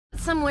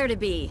somewhere to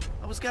be.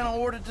 I was gonna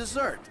order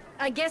dessert.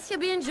 I guess you'll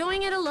be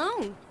enjoying it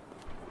alone.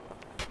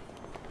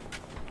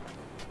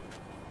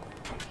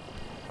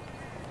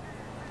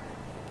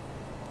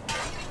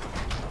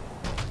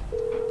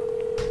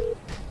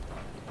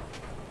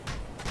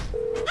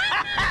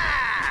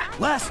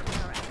 Les,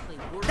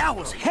 that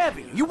was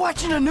heavy. You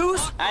watching the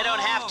news? I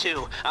don't have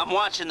to. I'm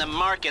watching the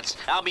markets.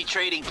 I'll be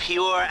trading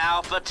pure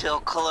alpha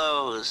till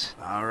close.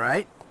 All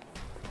right.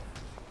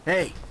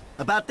 Hey,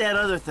 about that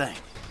other thing.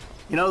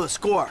 You know, the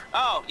score.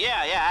 Oh,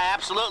 yeah,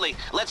 absolutely.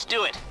 Let's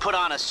do it. Put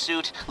on a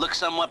suit, look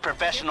somewhat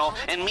professional,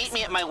 and meet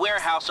me at my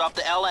warehouse off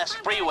the LS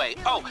freeway.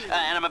 Oh,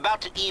 and I'm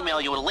about to email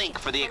you a link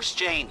for the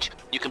exchange.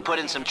 You can put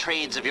in some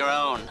trades of your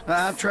own.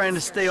 I'm trying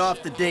to stay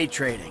off the day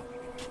trading.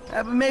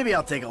 But maybe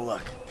I'll take a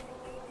look.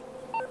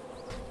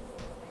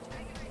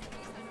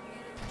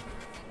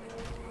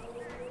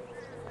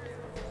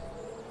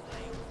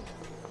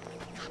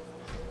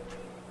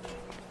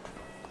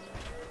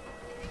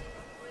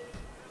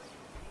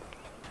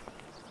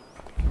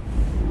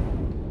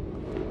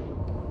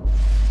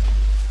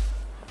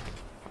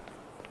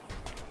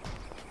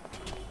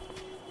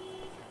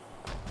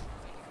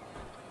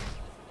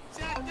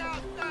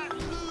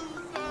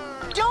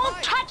 Don't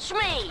touch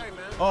me!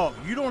 Oh,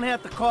 you don't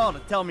have to call to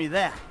tell me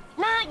that.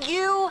 Not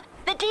you!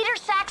 The Dieter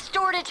Sachs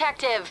store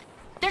detective!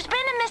 There's been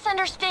a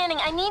misunderstanding.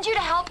 I need you to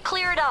help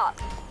clear it up.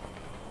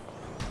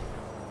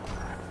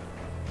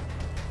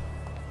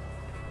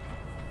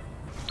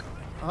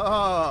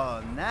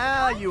 Oh,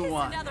 now you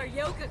want. Another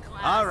yoga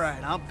class. All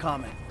right, I'm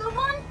coming. The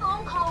one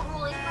phone call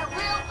rule is for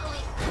real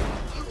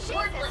police. You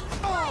worthless.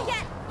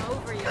 Get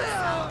over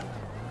yourself.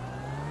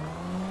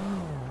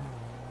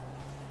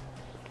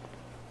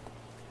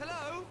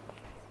 Hello?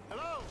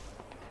 Hello?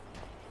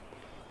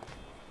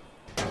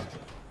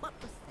 What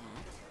was that?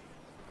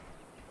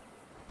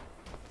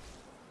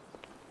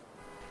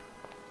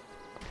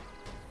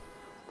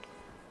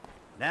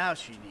 Now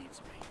she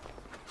needs me.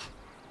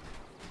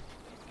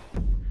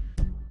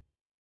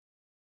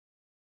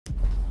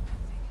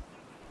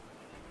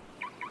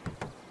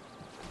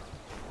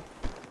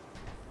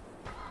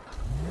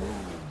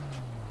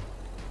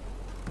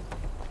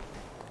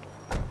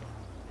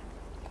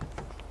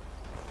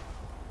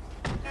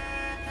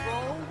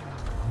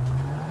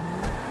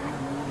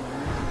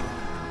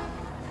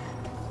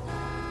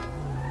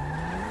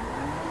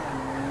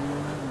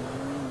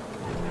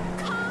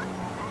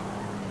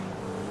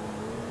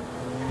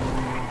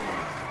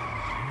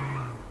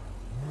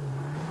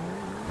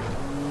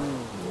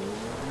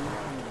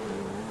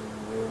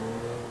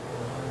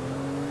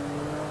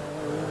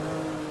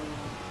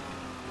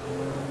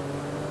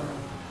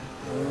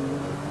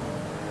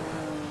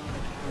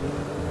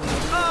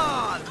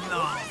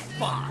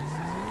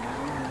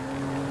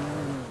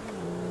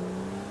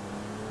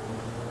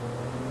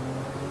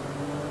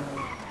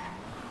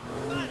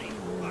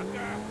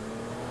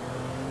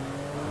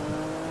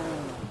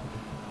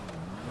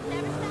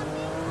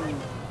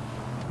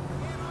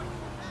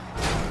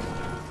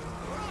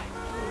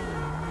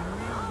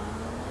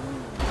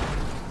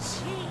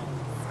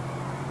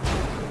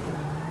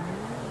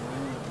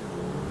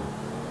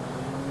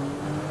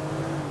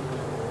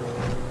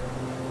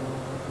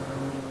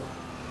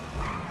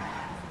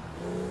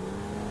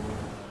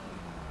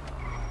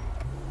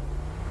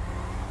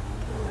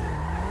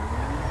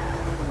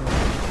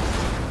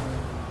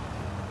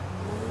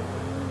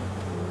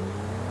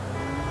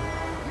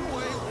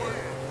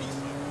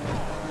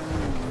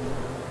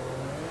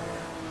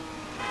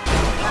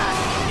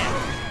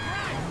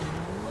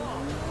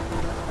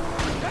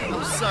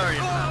 Sorry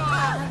about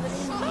that. Is this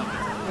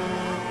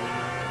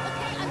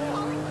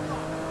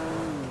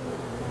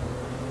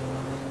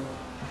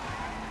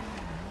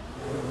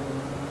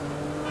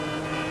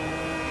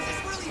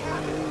really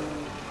happening?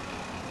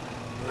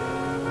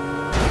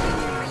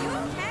 Are you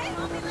okay?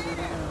 Call me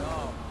later.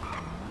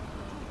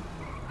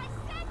 I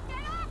said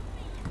get off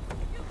me,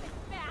 you stupid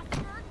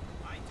bastard!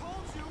 I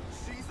told you,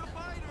 she's a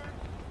fighter.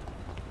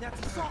 That's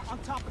assault on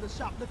top of the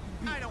shoplifting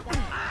beat. I don't want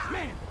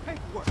man,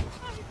 paperwork.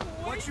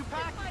 What you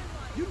pack?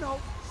 You know,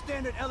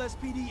 standard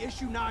LSPD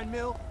issue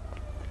 9mm.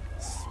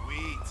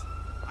 Sweet.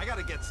 I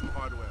gotta get some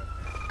hardware.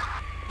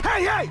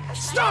 Hey!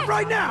 Stop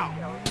right now!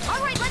 All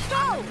right, let's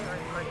go!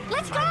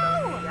 Let's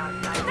go!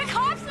 The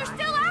cops are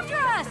still after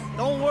us!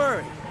 Don't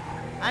worry.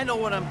 I know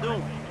what I'm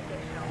doing.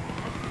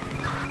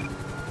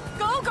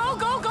 Go, go,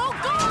 go, go,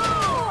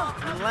 go!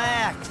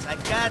 Relax. I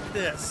got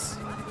this.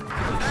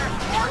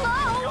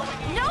 Hello?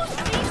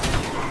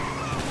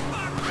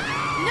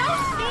 No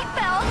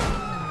seatbelt!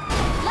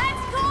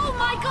 Let's go,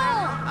 Michael!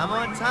 I'm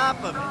on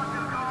top of it.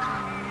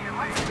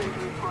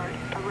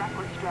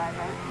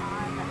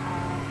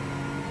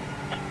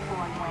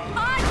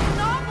 I do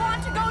not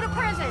want to go to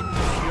prison!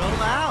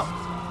 Chill out.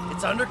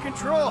 It's under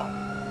control.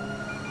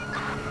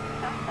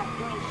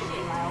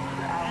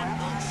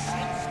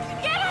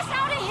 Get us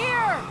out of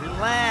here!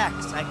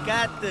 Relax. I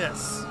got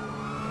this.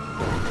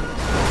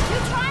 You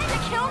trying to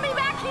kill me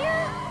back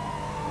here?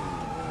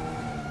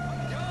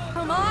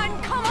 Come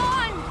on, come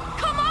on,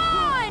 come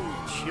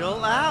on!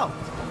 Chill out.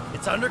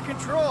 It's under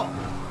control.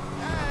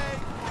 Hey!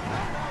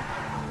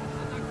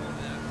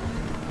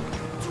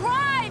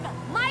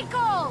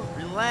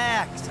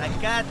 Relax,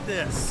 I got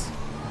this.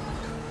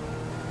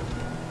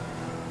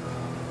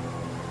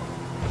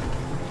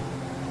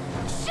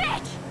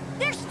 Shit!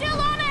 They're still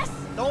on us!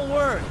 Don't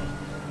worry.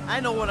 I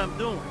know what I'm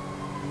doing.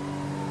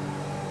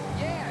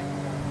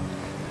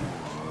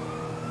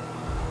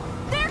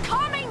 They're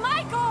coming,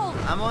 Michael!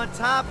 I'm on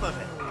top of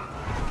it.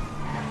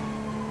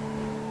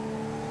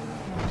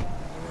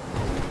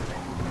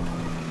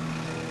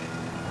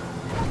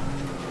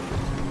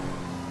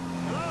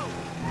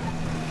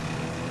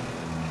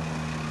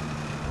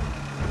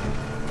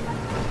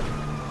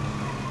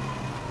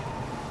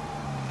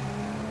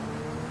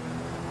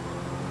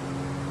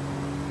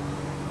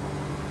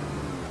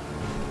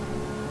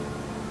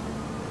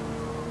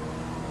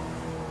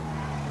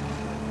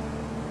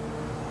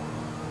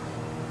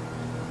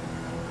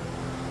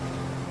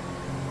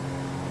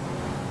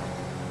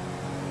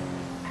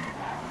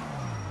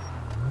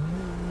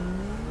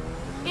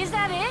 Is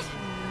that it?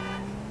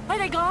 Are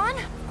they gone?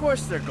 Of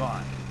course they're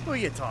gone. Who are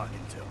you talking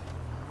to?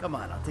 Come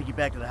on, I'll take you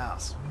back to the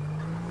house.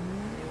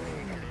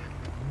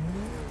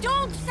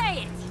 Don't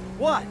say it!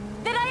 What?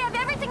 That I have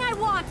everything I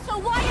want, so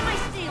why am I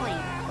stealing?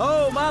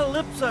 Oh, my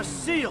lips are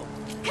sealed.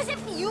 Because if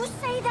you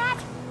say that,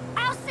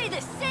 I'll say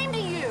the same to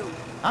you.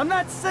 I'm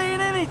not saying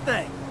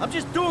anything. I'm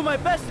just doing my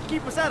best to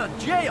keep us out of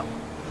jail.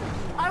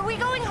 Are we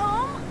going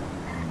home?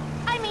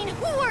 I mean,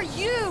 who are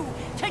you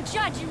to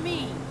judge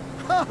me?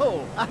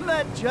 Oh, I'm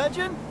not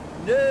judging?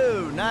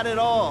 No, not at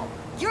all.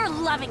 You're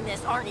loving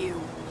this, aren't you?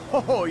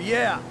 Oh,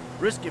 yeah.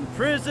 Risking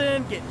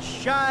prison, getting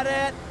shot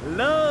at,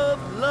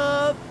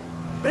 love,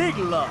 big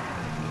love.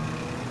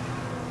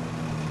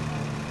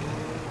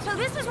 So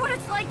this is what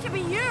it's like to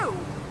be you.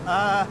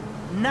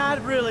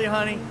 Not really,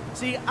 honey.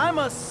 See, I'm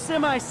a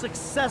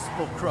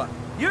semi-successful crook.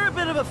 You're a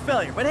bit of a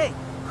failure, but hey,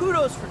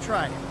 kudos for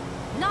trying.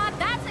 Not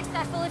that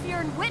successful if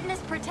you're in witness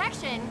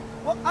protection.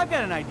 Well, I've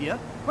got an idea.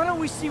 Why don't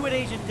we see what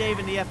Agent Dave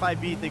and the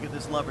FIB think of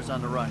this Lovers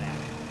on the Run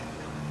act?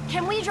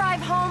 Can we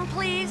drive home,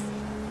 please?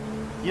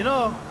 You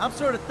know, I'm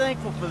sort of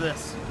thankful for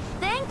this.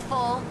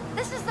 Thankful?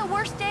 This is the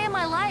worst day of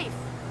my life.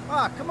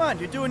 Ah, come on,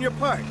 you're doing your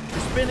part. Your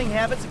spending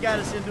habits have got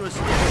us into a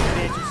sticky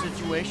financial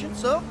situation,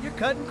 so you're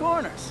cutting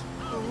corners.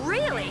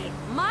 Really?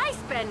 My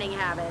spending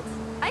habits?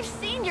 I've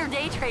seen your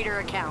day trader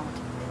account.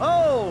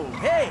 Oh,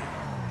 hey!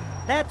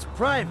 That's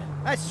private.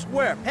 I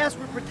swear,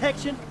 password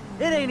protection,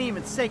 it ain't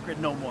even sacred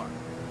no more.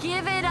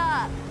 Give it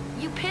up.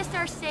 You pissed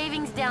our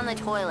savings down the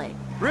toilet.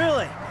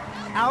 Really?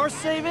 Our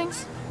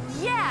savings?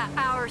 Yeah,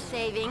 our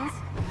savings.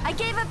 I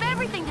gave up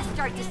everything to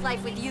start this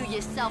life with you,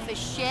 you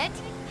selfish shit.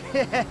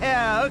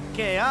 Yeah,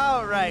 okay,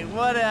 all right,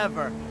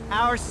 whatever.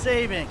 Our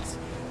savings.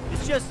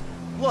 It's just,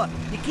 look,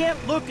 you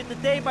can't look at the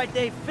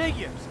day-by-day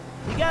figures.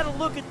 You gotta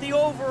look at the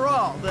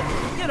overall,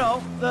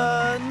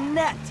 the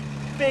net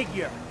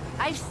figure.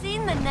 I've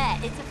seen the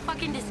net. It's a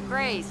fucking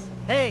disgrace.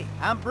 Hey,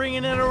 I'm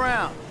bringing it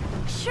around.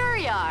 Sure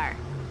you are.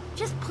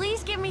 Just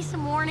please give me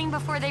some warning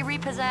before they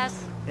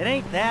repossess. It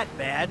ain't that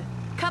bad.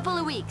 Couple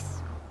of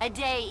weeks. A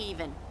day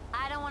even.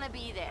 I don't want to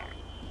be there.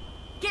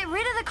 Get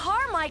rid of the car,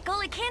 Michael.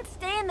 It can't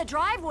stay in the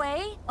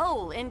driveway.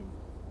 Oh, and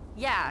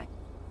yeah.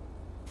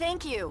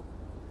 Thank you.